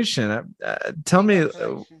operation. Tell me,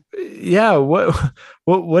 yeah,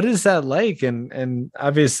 what is that like? And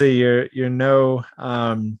obviously you're no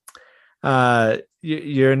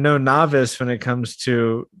you're no novice when it comes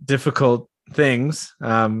to difficult things.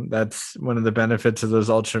 That's one of the benefits of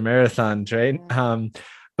those ultra marathons, right?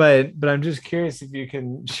 But I'm just curious if you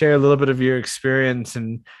can share a little bit of your experience,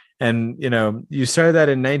 and you started that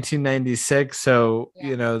in 1996, so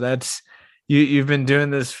that's you've been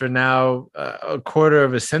doing this for now a quarter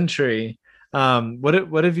of a century.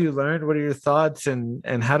 What have you learned? What are your thoughts,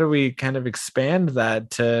 and how do we kind of expand that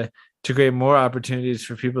to create more opportunities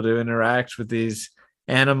for people to interact with these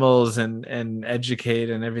animals and educate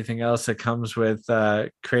and everything else that comes with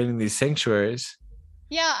creating these sanctuaries?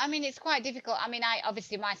 Yeah, I mean, it's quite difficult. I mean,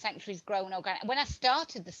 obviously my sanctuary's grown organic. When I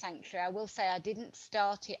started the sanctuary, I will say I didn't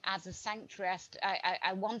start it as a sanctuary.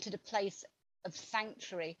 I wanted a place of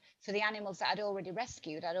sanctuary for the animals that I'd already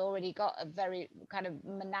rescued. I'd already got a very kind of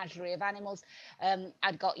menagerie of animals.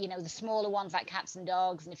 I'd got, the smaller ones like cats and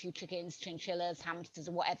dogs and a few chickens, chinchillas, hamsters,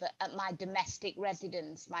 or whatever at my domestic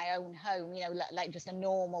residence, my own home, like just a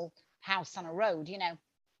normal house on a road,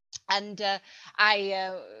 And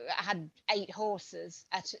I had 8 horses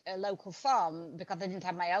at a local farm because I didn't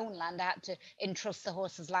have my own land. I had to entrust the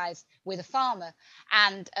horses' lives with a farmer,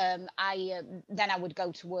 and then I would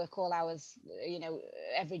go to work all hours,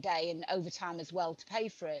 every day, and overtime as well to pay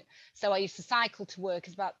for it. So I used to cycle to work.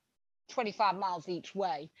 It's about 25 miles each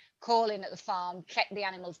way, call in at the farm, check the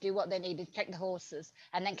animals, do what they needed, check the horses,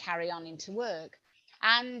 and then carry on into work.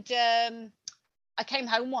 And I came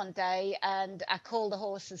home one day and I called the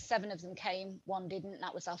horses. 7 of them came, 1 didn't.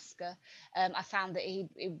 That was Oscar. I found that he'd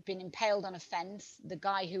been impaled on a fence. The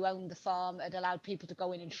guy who owned the farm had allowed people to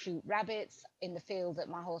go in and shoot rabbits in the field that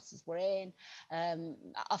my horses were in.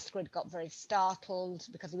 Oscar had got very startled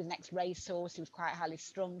because he was an ex-race horse. He was quite highly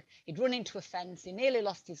strung. He'd run into a fence. He nearly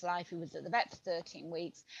lost his life. He was at the vet for 13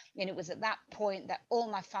 weeks. And it was at that point that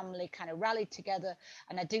all my family kind of rallied together.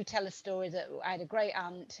 And I do tell a story that I had a great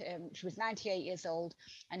aunt. She was 98 years old,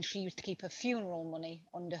 and she used to keep her funeral money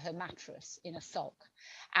under her mattress in a sock.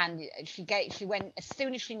 And she went, as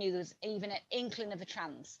soon as she knew there was even an inkling of a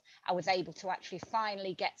chance, I was able to actually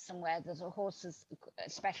finally get somewhere that the horses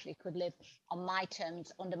especially could live on my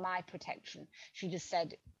terms, under my protection. She just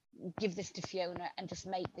said, give this to Fiona and just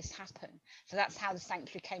make this happen. So that's how the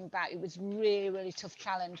sanctuary came about. It was really, really tough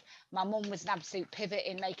challenge. My mum was an absolute pivot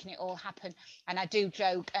in making it all happen. And I do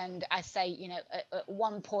joke and I say, you know, at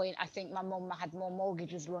one point, I think my mum had more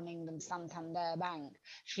mortgages running than Santander Bank.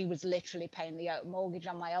 She was literally paying the mortgage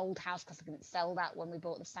on my old house because I couldn't sell that when we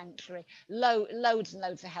bought the sanctuary. Loads and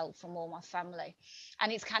loads of help from all my family.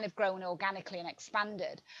 And it's kind of grown organically and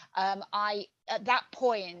expanded. At that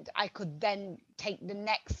point, I could then take the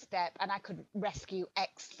next step and I could rescue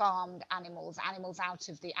ex-farmed animals out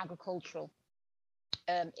of the agricultural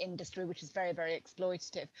industry, which is very, very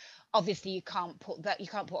exploitative. Obviously, you can't put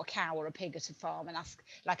a cow or a pig at a farm and ask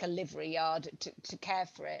like a livery yard to care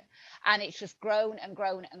for it. And it's just grown and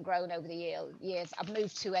grown and grown over the years. I've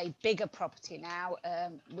moved to a bigger property now,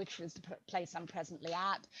 which is the place I'm presently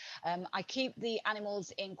at. I keep the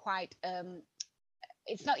animals in quite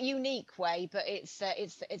it's not unique way, but it's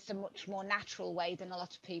a much more natural way than a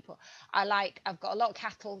lot of people. I've got a lot of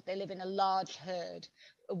cattle. They live in a large herd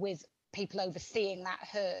with people overseeing that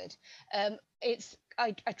herd. I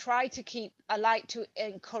like to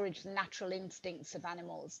encourage the natural instincts of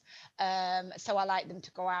animals. So I like them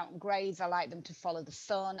to go out and graze. I like them to follow the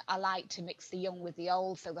sun. I like to mix the young with the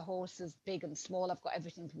old. So the horses, big and small. I've got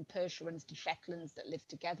everything from Percherons to Shetlands that live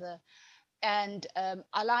together. And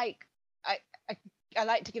I like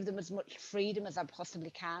to give them as much freedom as I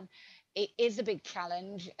possibly can. It is a big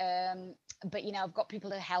challenge, but you know, I've got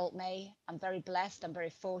people to help me. I'm very blessed. I'm very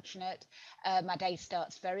fortunate. My day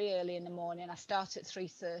starts very early in the morning. I start at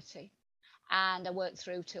 3:30 and I work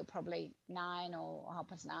through till probably 9 or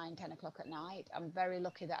 9:30, 10 o'clock at night. I'm very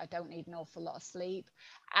lucky that I don't need an awful lot of sleep.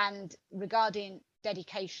 And regarding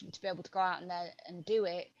dedication to be able to go out in there and do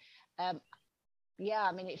it, yeah,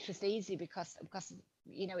 I mean, it's just easy because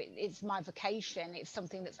you know, it's my vocation. It's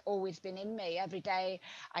something that's always been in me. Every day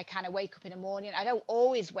I kind of wake up in the morning. I don't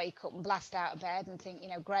always wake up and blast out of bed and think, you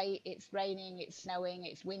know, great, it's raining, it's snowing,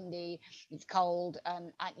 it's windy, it's cold,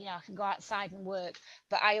 and you know, I can go outside and work.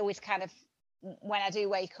 But I always kind of, when I do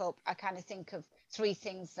wake up, I kind of think of 3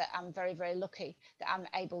 things that I'm very, very lucky that I'm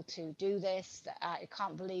able to do this. That I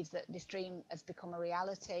can't believe that this dream has become a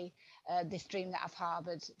reality. This dream that I've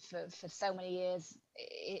harbored for so many years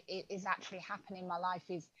it is actually happening. My life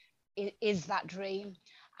is that dream.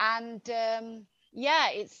 And yeah,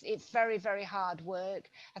 it's very, very hard work.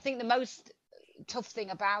 I think the most tough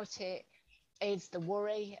thing about it is the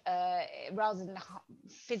worry. Rather than the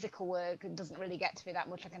physical work, it doesn't really get to me that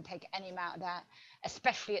much. I can take any amount of that,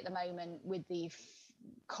 especially at the moment with the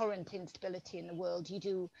current instability in the world. You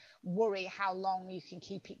do worry how long you can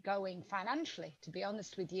keep it going financially, to be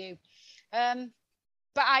honest with you.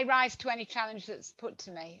 But I rise to any challenge that's put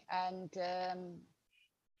to me, and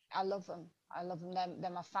I love them.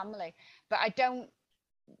 They're my family. But I don't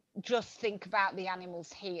just think about the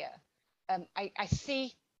animals here. I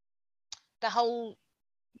see the whole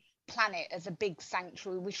planet as a big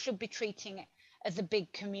sanctuary. We should be treating it as a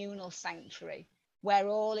big communal sanctuary where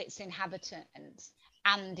all its inhabitants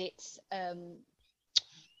and its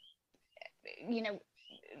you know,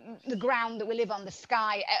 the ground that we live on, the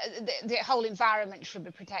sky, the whole environment should be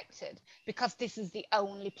protected, because this is the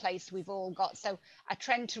only place we've all got. So I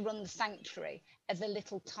tend to run the sanctuary as a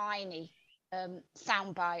little tiny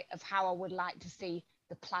soundbite of how I would like to see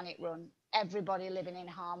the planet run. Everybody living in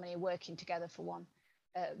harmony, working together for one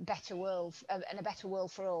better world, and a better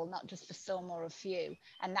world for all, not just for some or a few,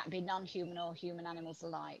 and that be non-human or human animals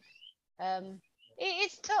alike.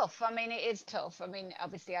 It's tough. I mean, it is tough. I mean,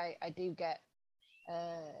 obviously I do get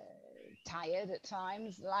tired at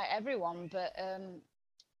times, like everyone, but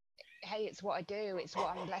hey, it's what I do. It's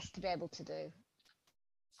what I'm blessed to be able to do.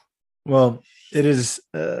 Well, it is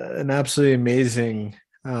an absolutely amazing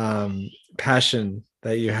passion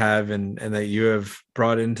that you have and that you have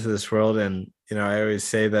brought into this world. And, you know, I always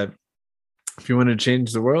say that if you want to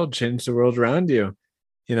change the world around you.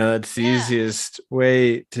 You know, that's the easiest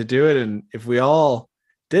way to do it. And if we all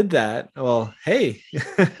did that, well, hey,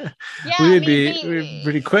 we would be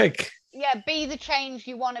pretty quick. Yeah, be the change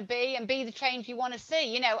you want to be and be the change you want to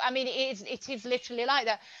see. You know, I mean, it is literally like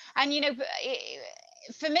that. And, you know,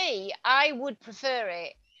 for me, I would prefer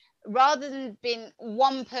it rather than being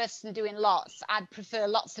one person doing lots. I'd prefer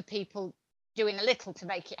lots of people doing a little to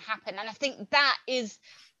make it happen. And I think that is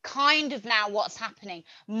kind of now what's happening.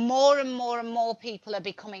 More and more and more people are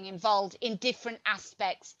becoming involved in different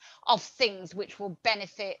aspects of things which will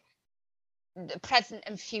benefit the present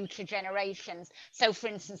and future generations. So for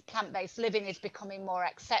instance, plant-based living is becoming more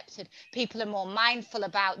accepted. People are more mindful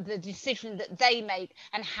about the decision that they make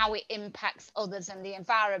and how it impacts others and the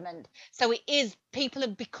environment. So people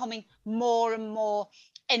are becoming more and more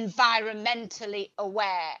environmentally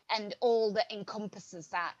aware and all that encompasses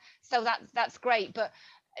that. So that's great. But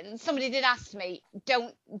somebody did ask me, do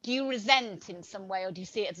you resent in some way, or do you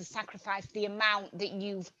see it as a sacrifice, the amount that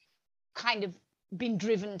you've kind of been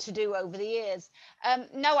driven to do over the years?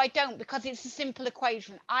 No, I don't, because it's a simple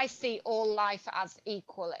equation. I see all life as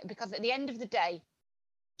equal, because at the end of the day,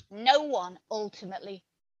 no one ultimately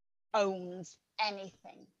owns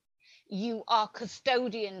anything. You are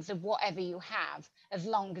custodians of whatever you have as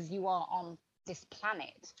long as you are on this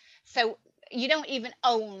planet. So you don't even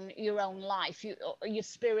own your own life. Your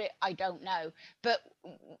spirit, I don't know, but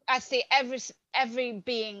I see every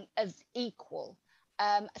being as equal.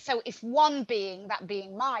 So if one being, that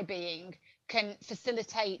being my being, can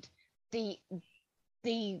facilitate the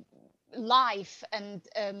life and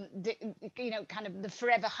kind of the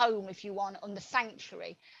forever home, if you want, on the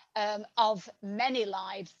sanctuary of many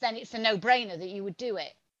lives, then it's a no-brainer that you would do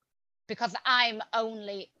it, because I'm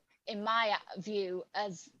only, in my view,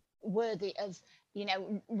 as worthy as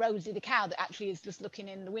Rosie the cow that actually is just looking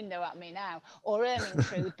in the window at me now, or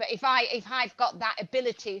Ermintrude. But if I've got that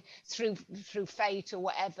ability through fate or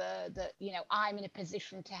whatever, that I'm in a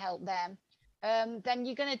position to help them, then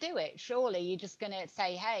you're going to do it. Surely you're just going to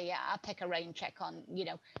say, hey, I'll take a rain check on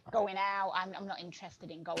going out. I'm not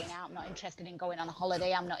interested in going out. I'm not interested in going on a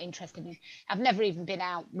holiday. I've never even been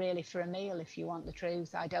out really for a meal, if you want the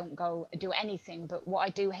truth. I don't go do anything but what I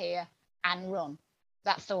do here and run.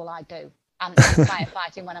 That's all I do. And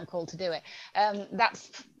firefighting when I'm called to do it.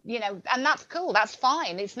 That's and that's cool. That's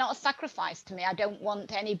fine. It's not a sacrifice to me. I don't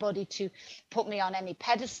want anybody to put me on any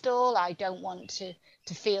pedestal. I don't want to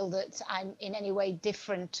feel that I'm in any way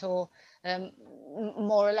different or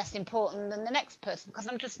more or less important than the next person, because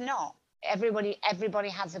I'm just not. Everybody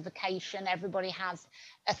has a vocation. Everybody has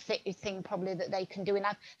a thing probably that they can do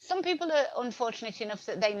enough. Some people are unfortunate enough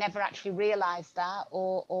that they never actually realize that,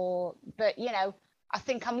 but I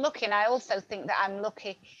think I'm lucky, and I also think that I'm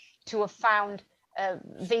lucky to have found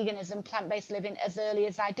veganism, plant-based living as early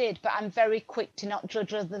as I did. But I'm very quick to not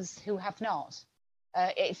judge others who have not.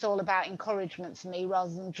 It's all about encouragement for me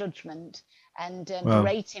rather than judgment and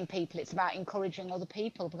berating people. It's about encouraging other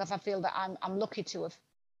people, because I feel that I'm lucky to have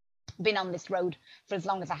been on this road for as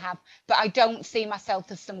long as I have. But I don't see myself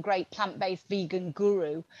as some great plant-based vegan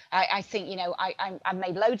guru. I think I've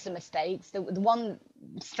made loads of mistakes. The one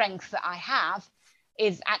strength that I have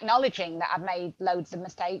is acknowledging that I've made loads of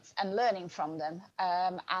mistakes and learning from them.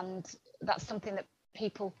 And that's something that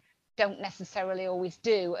people don't necessarily always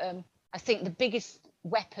do. I think the biggest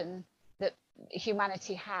weapon that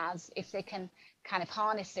humanity has, if they can kind of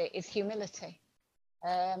harness it, is humility.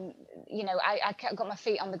 I got my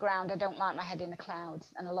feet on the ground. I don't like my head in the clouds.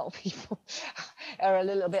 And a lot of people are a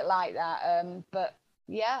little bit like that. But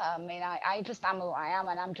yeah, I mean, I just am who I am,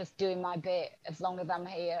 and I'm just doing my bit. As long as I'm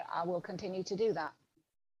here, I will continue to do that.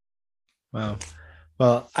 Wow.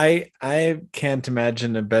 Well, I can't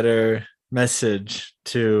imagine a better message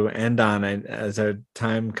to end on as our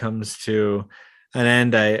time comes to an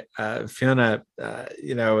end. Fiona,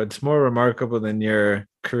 it's more remarkable than your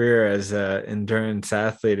career as an endurance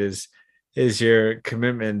athlete is your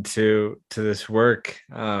commitment to this work,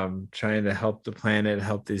 trying to help the planet,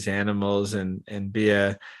 help these animals, and be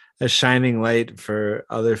a shining light for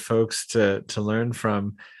other folks to learn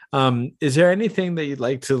from. Is there anything that you'd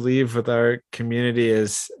like to leave with our community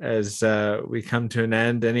as we come to an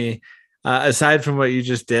end? Any aside from what you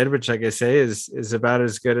just did, which, like I say, is about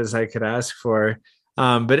as good as I could ask for.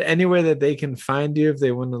 But anywhere that they can find you if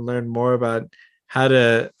they want to learn more about how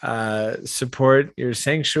to support your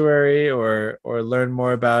sanctuary or learn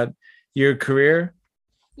more about your career?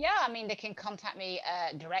 Yeah, I mean, they can contact me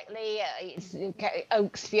directly. It's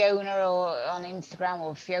Oaks Fiona, or on Instagram,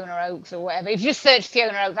 or Fiona Oaks, or whatever. If you just search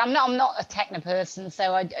Fiona Oaks, I'm not a techno person,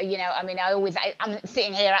 so I'm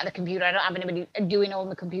sitting here at the computer. I don't have anybody doing all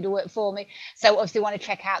the computer work for me. So if they want to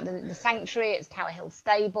check out the sanctuary, it's Tower Hill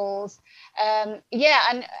Stables. And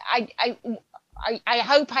I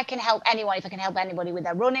hope I can help anyone. If I can help anybody with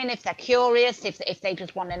their running, if they're curious, if they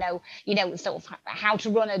just want to know, sort of how to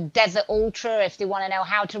run a desert ultra, if they want to know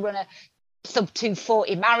how to run a sub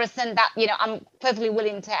 240 marathon, that, I'm perfectly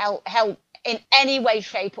willing to help in any way,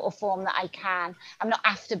 shape or form that I can. I'm not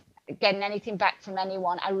after getting anything back from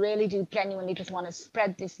anyone. I really do genuinely just want to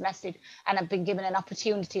spread this message, and I've been given an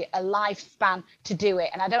opportunity, a lifespan to do it.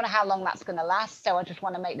 And I don't know how long that's going to last, so I just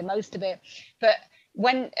want to make the most of it. But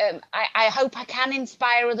when I hope I can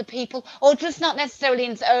inspire other people, or just not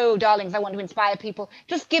necessarily, oh, darlings, I want to inspire people.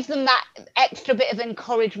 Just give them that extra bit of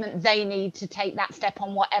encouragement they need to take that step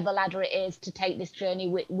on whatever ladder it is to take this journey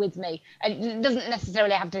with me. And it doesn't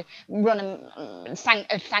necessarily have to run a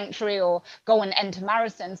sanctuary or go and enter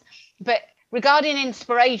marathons. But regarding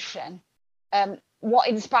inspiration, what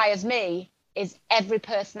inspires me is every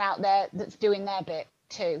person out there that's doing their bit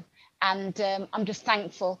too. And I'm just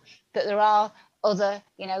thankful that there are other,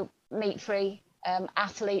 meat-free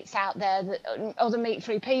athletes out there, other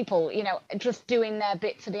meat-free people, just doing their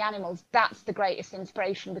bit for the animals. That's the greatest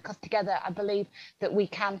inspiration, because together I believe that we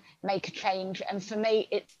can make a change. And for me,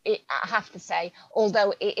 I have to say,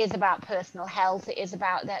 although it is about personal health, it is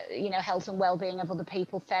about the, health and well-being of other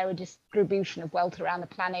people, fairer distribution of wealth around the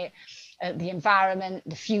planet, the environment,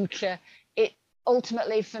 the future. It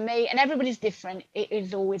ultimately, for me, and everybody's different, it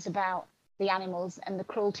is always about the animals and the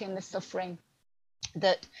cruelty and the suffering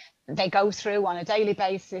that they go through on a daily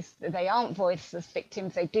basis. They aren't voiceless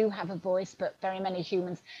victims. They do have a voice, but very many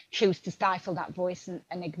humans choose to stifle that voice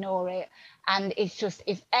and ignore it. And it's just,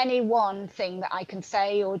 if any one thing that I can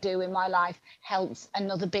say or do in my life helps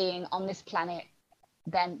another being on this planet,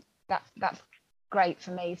 then that's great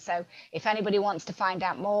for me. So if anybody wants to find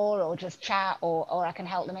out more or just chat, or I can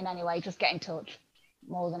help them in any way, just get in touch.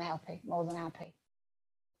 More than happy.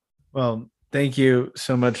 Well, thank you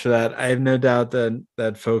so much for that. I have no doubt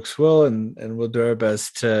that folks will, and we'll do our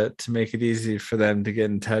best to make it easy for them to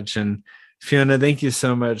get in touch. And Fiona, thank you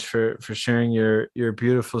so much for sharing your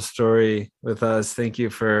beautiful story with us. Thank you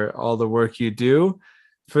for all the work you do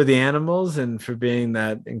for the animals, and for being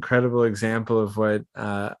that incredible example of what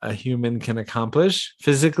a human can accomplish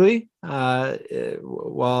physically,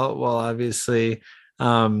 while obviously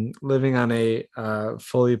living on a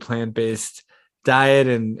fully plant-based diet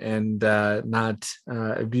and not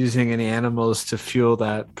abusing any animals to fuel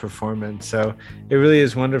that performance. So it really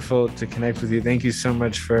is wonderful to connect with you. Thank you so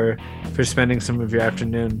much for spending some of your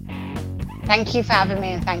afternoon. Thank you for having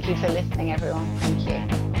me, and thank you for listening, everyone.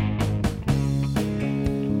 Thank you.